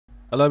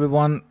Hello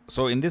everyone.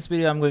 So in this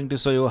video, I'm going to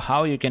show you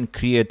how you can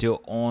create your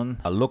own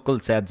local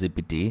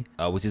ChatGPT,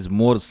 which is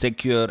more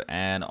secure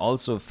and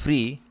also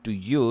free to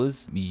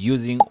use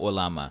using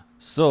Ollama.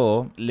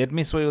 So let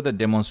me show you the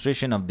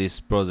demonstration of this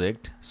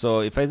project.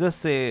 So if I just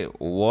say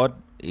what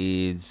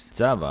is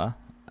Java,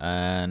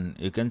 and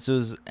you can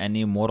choose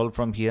any model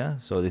from here.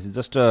 So this is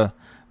just a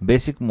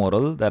basic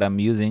model that I'm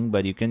using,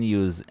 but you can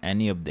use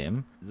any of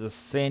them.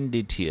 Just send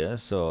it here.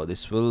 So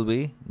this will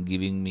be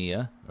giving me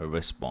a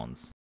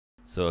response.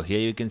 So here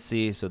you can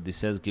see, so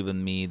this has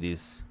given me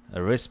this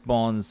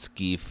response,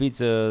 key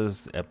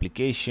features,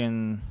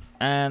 application,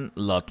 and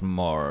lot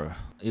more.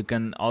 You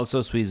can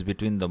also switch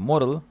between the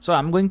model. So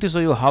I'm going to show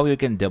you how you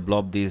can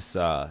develop this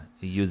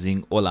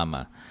using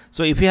Ollama.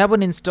 So if you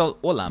haven't installed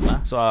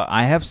Ollama, so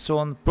I have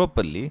shown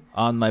properly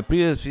on my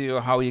previous video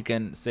how you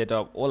can set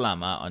up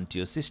Ollama onto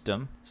your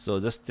system.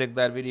 So just check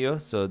that video.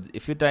 So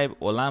if you type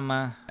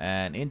Ollama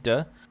and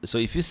enter, so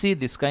if you see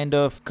this kind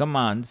of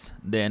commands,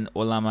 then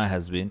Ollama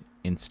has been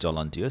installed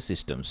onto your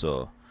system.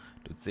 So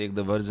to check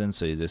the version,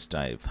 so you just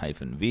type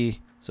 -v.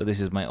 So this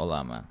is my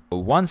Ollama.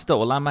 Once the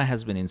Ollama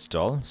has been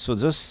installed, so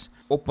just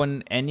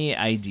open any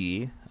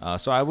IDE.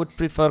 So I would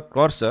prefer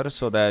Cursor,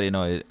 so that it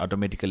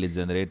automatically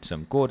generates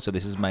some code. So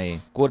this is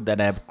my code that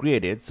I have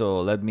created.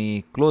 So let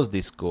me close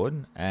this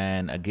code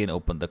and again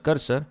open the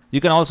Cursor. You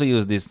can also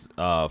use this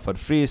for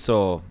free.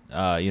 So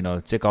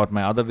check out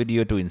my other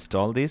video to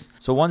install this.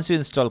 So once you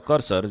install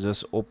Cursor,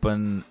 just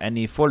open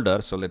any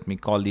folder. So let me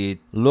call it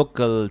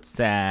local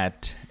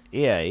chat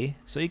AI.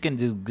 So you can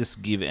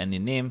just give any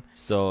name.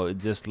 So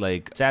it's just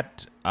like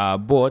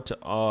Chatbot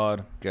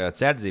or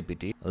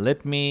ChatGPT.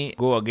 Let me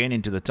go again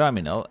into the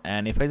terminal,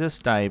 and if I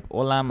just type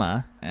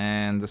Ollama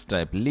and just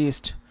type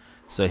list,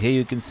 so here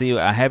you can see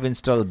I have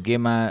installed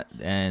Gemma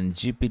and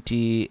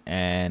GPT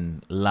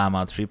and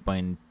LLaMA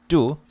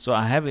 3.2. So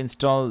I have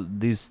installed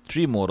these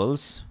three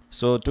models.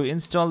 So to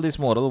install this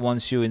model,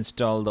 once you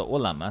install the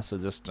Ollama, so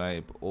just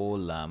type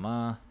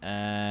Ollama,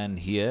 and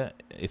here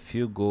if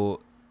you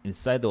go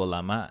inside the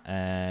Ollama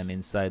and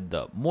inside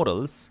the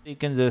models, you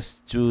can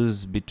just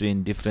choose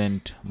between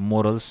different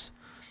models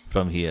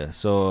from here.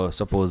 So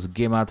suppose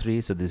Gemma 3,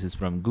 so this is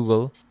from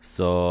Google.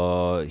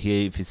 So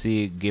here if you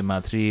see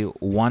Gemma 3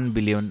 1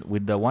 billion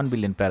with the 1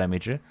 billion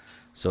parameter,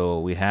 so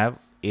we have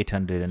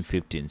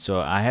 815.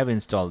 So I have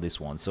installed this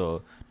one.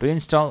 So to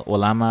install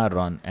Ollama,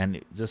 run, and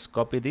just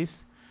copy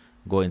this,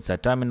 go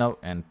inside terminal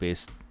and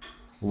paste.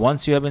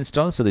 Once you have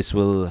installed, so this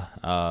will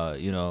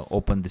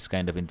open this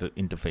kind of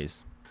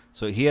interface.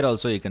 So here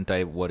also you can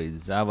type what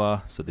is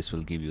Java, so this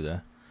will give you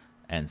the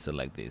answer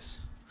like this.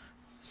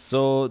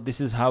 So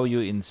this is how you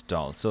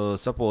install. So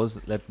suppose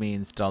let me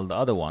install the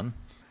other one,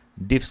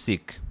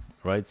 DeepSeek,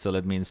 right? So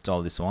let me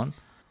install this one,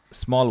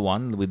 small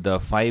one with the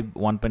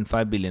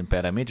 1.5 billion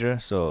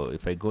parameter. So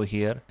if I go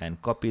here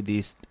and copy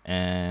this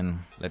and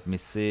let me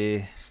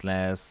say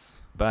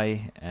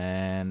 /by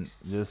and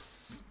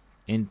just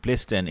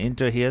placed and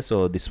enter here,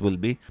 so this will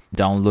be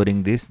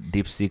downloading this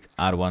DeepSeek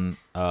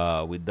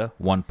R1 with the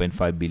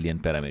 1.5 billion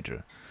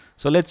parameter.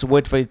 So let's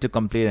wait for it to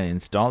complete and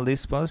install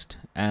this first,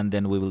 and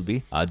then we will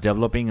be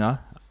developing a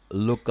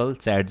local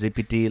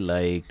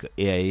ChatGPT-like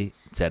AI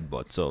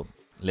chatbot. So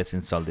let's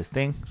install this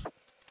thing.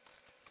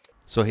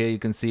 So here you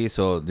can see,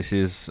 so this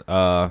is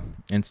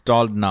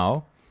installed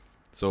now.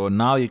 So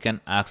now you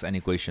can ask any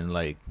question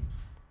like,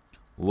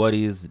 what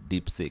is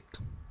DeepSeek?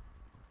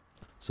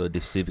 So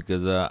DeepSeek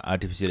is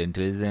artificial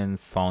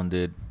intelligence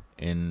founded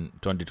in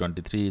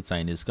 2023,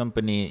 Chinese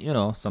company,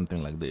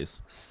 something like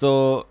this.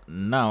 So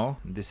now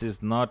this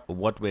is not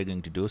what we're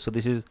going to do. So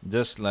this is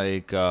just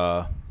like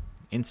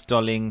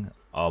installing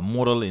a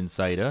model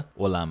inside a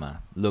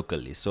Ollama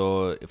locally.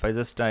 So if I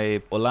just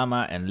type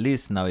Ollama and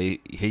list, now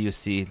here you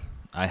see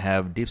I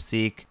have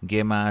DeepSeek,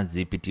 Gemma,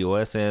 GPT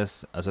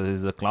OSS. So this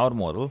is a cloud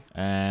model,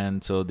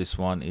 and so this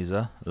one is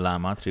a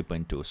LLaMA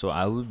 3.2. So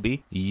I will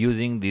be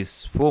using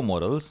these four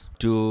models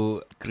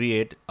to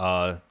create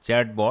a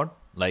chatbot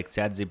like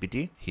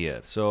ChatGPT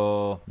here.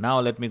 So now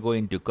let me go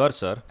into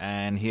Cursor,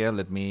 and here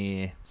let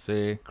me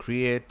say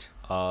create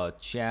a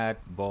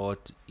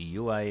chatbot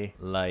UI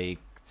like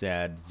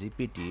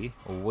ChatGPT,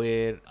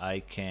 where I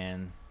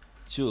can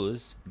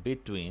choose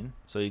between.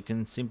 So you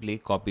can simply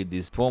copy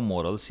these four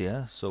models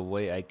here, so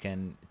where I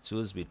can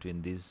choose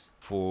between these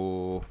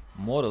four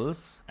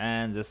models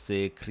and just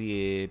say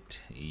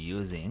create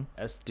using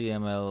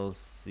HTML,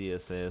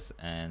 CSS,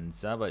 and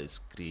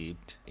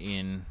JavaScript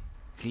in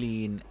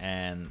clean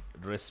and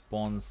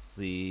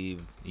responsive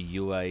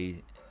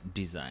UI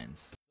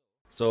designs.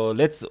 So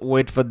let's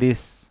wait for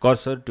this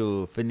Cursor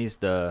to finish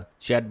the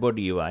chatbot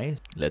UI.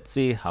 Let's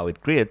see how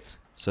it creates.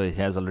 So it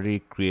has already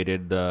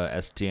created the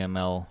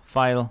HTML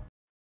file.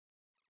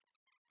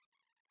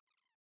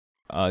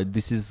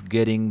 This is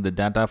getting the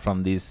data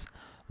from this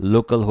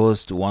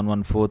localhost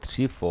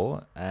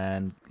 11434,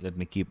 and let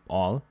me keep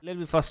all. Let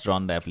me first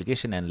run the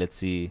application and let's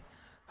see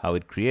how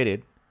it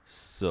created.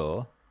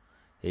 So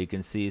here you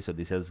can see, so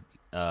this has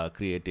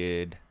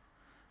created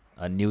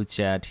a new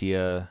chat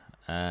here,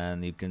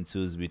 and you can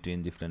choose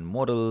between different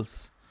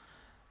models,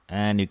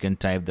 and you can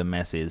type the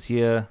message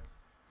here.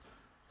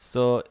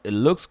 So it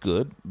looks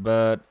good,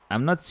 but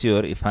I'm not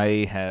sure if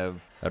I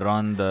have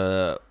run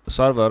the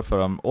server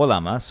from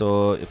Ollama.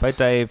 So if I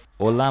type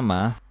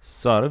Ollama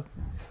serve,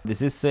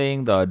 this is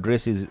saying the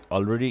address is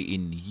already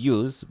in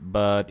use.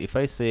 But if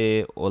I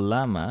say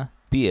Ollama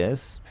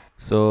PS,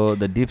 so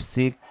the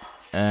DeepSeek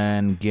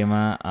and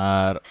Gemma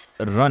are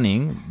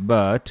running,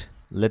 but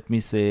let me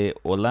say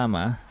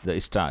Ollama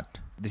the start.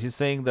 This is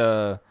saying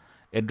the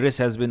address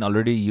has been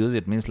already used.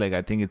 It means like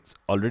I think it's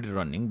already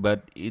running,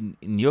 but in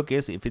your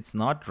case, if it's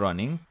not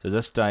running, so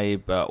just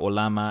type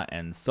Ollama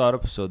and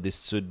serve, so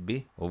this should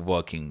be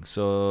working.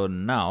 So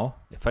now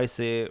if I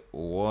say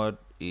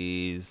what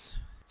is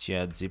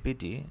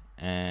ChatGPT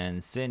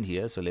and send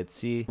here, so let's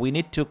see, we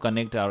need to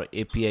connect our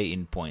API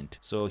endpoint.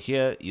 So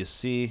here you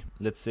see,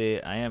 let's say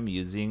I am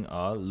using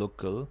a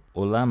local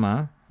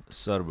Ollama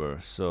server.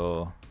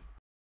 So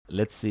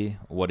let's see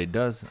what it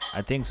does.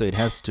 I think so it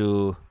has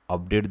to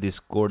update this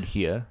code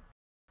here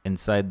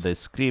inside the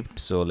script.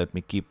 So let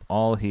me keep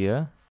all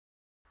here.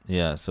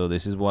 Yeah, so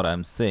this is what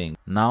I'm saying.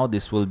 Now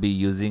this will be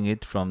using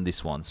it from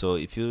this one. So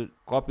if you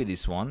copy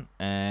this one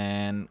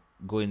and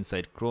go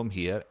inside Chrome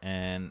here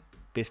and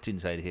paste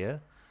inside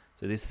here,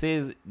 so this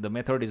says the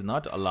method is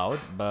not allowed,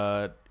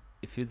 but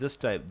if you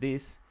just type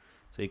this,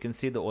 so you can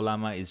see the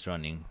Ollama is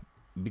running,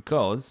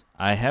 because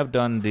I have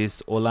done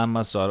this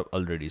Ollama serve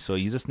already. So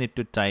you just need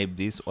to type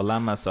this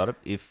Ollama serve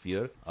if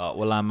your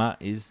Ollama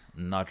is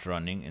not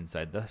running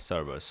inside the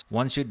servers.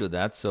 Once you do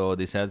that, so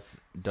this has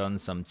done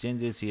some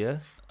changes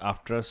here.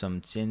 After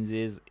some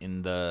changes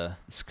in the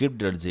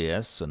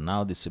script.js, so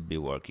now this should be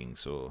working.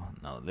 So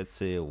now let's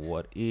say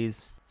what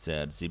is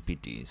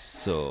ChatGPT.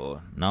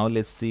 So now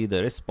let's see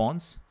the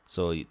response.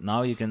 So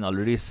now you can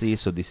already see,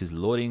 so this is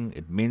loading.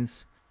 It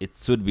means it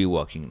should be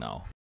working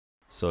now.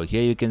 So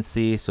here you can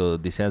see, so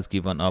this has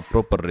given a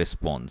proper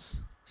response.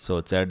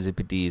 So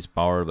ChatGPT is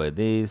powered by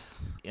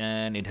this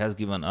and it has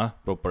given a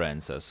proper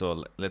answer.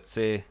 So let's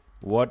say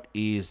what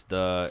is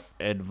the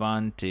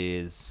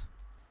advantage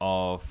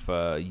of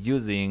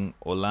using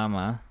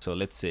Ollama. So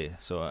let's say,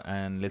 so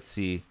and let's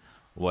see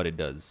what it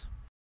does.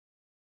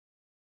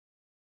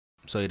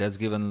 So it has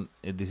given,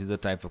 this is a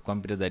type of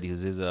computer that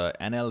uses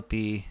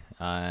NLP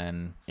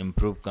and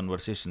improve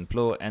conversation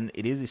flow, and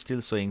it is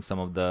still showing some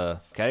of the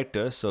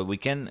characters. So we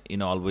can,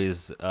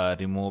 always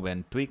remove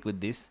and tweak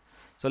with this.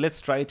 So let's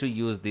try to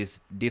use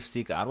this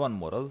DeepSeek R1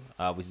 model,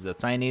 which is a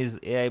Chinese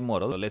AI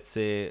model. So let's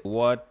say,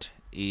 what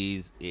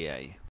is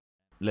AI?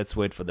 Let's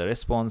wait for the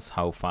response,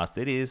 how fast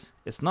it is.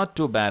 It's not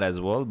too bad as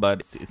well,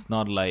 but it's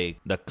not like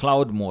the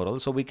cloud model.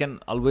 So we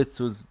can always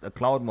choose a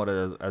cloud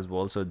model as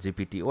well. So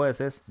GPT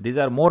OSS, these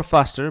are more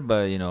faster,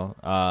 but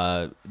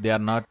they are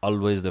not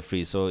always the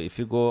free. So if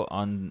you go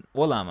on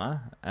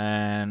Ollama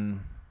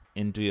and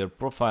into your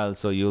profile,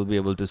 so you'll be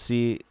able to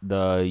see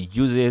the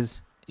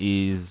usage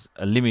is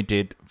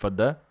limited for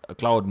the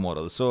cloud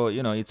model. So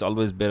it's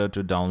always better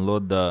to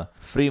download the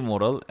free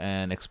model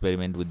and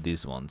experiment with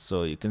this one.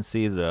 So you can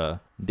see the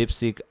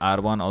DeepSeek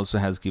R1 also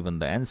has given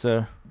the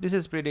answer. This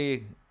is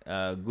pretty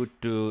good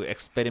to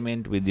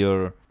experiment with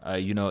your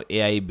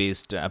AI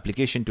based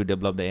application, to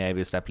develop the AI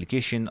based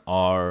application,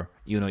 or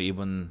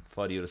even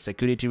for your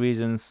security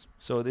reasons.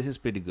 So this is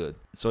pretty good.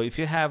 So if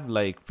you have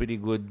like pretty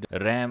good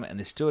RAM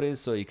and storage,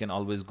 so you can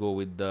always go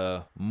with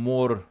the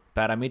more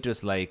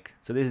parameters, like,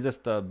 so this is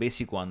just the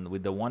basic one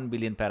with the 1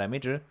 billion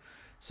parameter.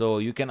 So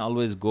you can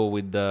always go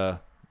with the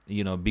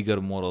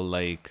bigger model,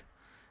 like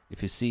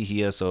if you see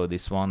here, so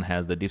this one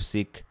has the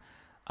DeepSeek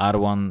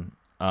R1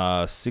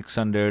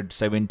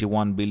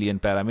 671 billion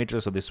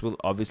parameters. So this will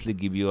obviously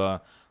give you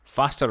a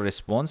faster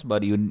response,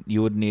 but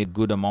you would need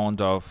good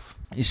amount of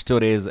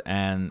storage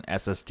and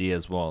SSD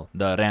as well,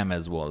 the RAM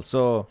as well.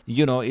 So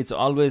it's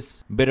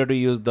always better to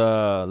use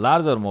the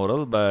larger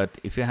model, but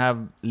if you have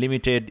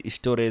limited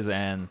storage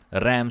and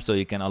RAM, so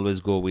you can always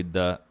go with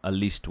the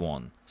least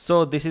one.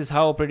 So this is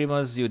how pretty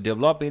much you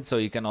develop it. So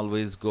you can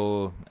always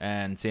go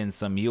and change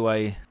some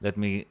UI. Let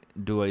me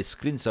do a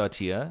screenshot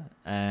here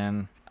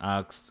and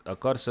ask a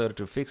cursor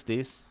to fix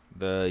this.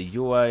 The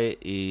UI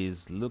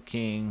is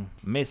looking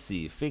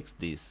messy, fix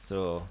this.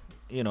 So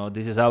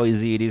this is how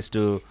easy it is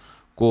to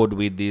code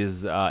with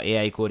these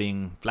AI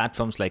coding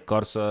platforms like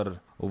Cursor,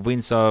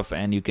 Windsurf,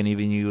 and you can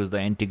even use the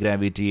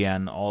anti-gravity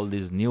and all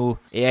these new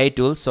AI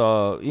tools.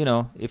 So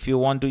if you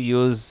want to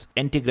use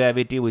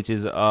anti-gravity, which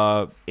is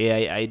a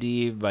AI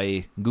IDE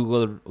by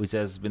Google, which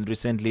has been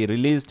recently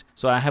released,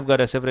 so I have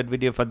got a separate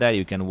video for that.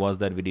 You can watch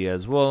that video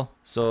as well.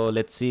 So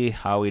let's see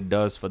how it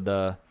does for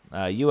the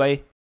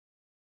UI.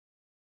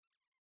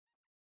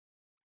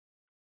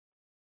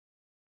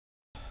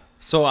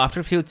 So after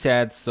a few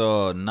chats,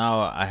 so now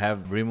I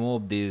have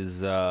removed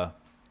this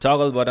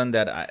toggle button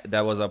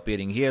that was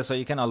appearing here. So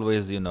you can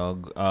always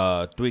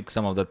tweak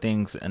some of the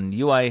things in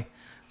UI.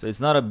 So it's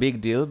not a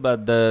big deal,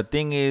 but the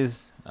thing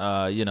is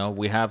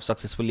we have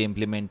successfully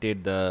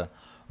implemented the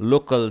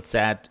local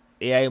chat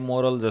AI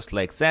model just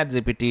like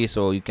ChatGPT,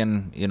 so you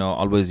can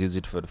always use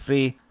it for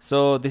free.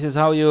 So this is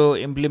how you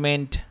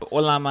implement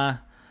Ollama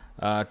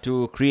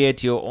to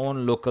create your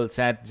own local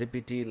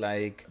ChatGPT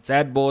like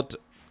chatbot.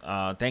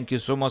 Thank you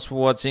so much for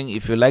watching.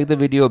 If you like the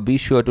video, be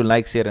sure to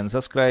like, share and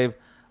subscribe.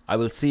 I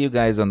will see you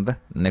guys on the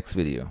next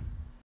video.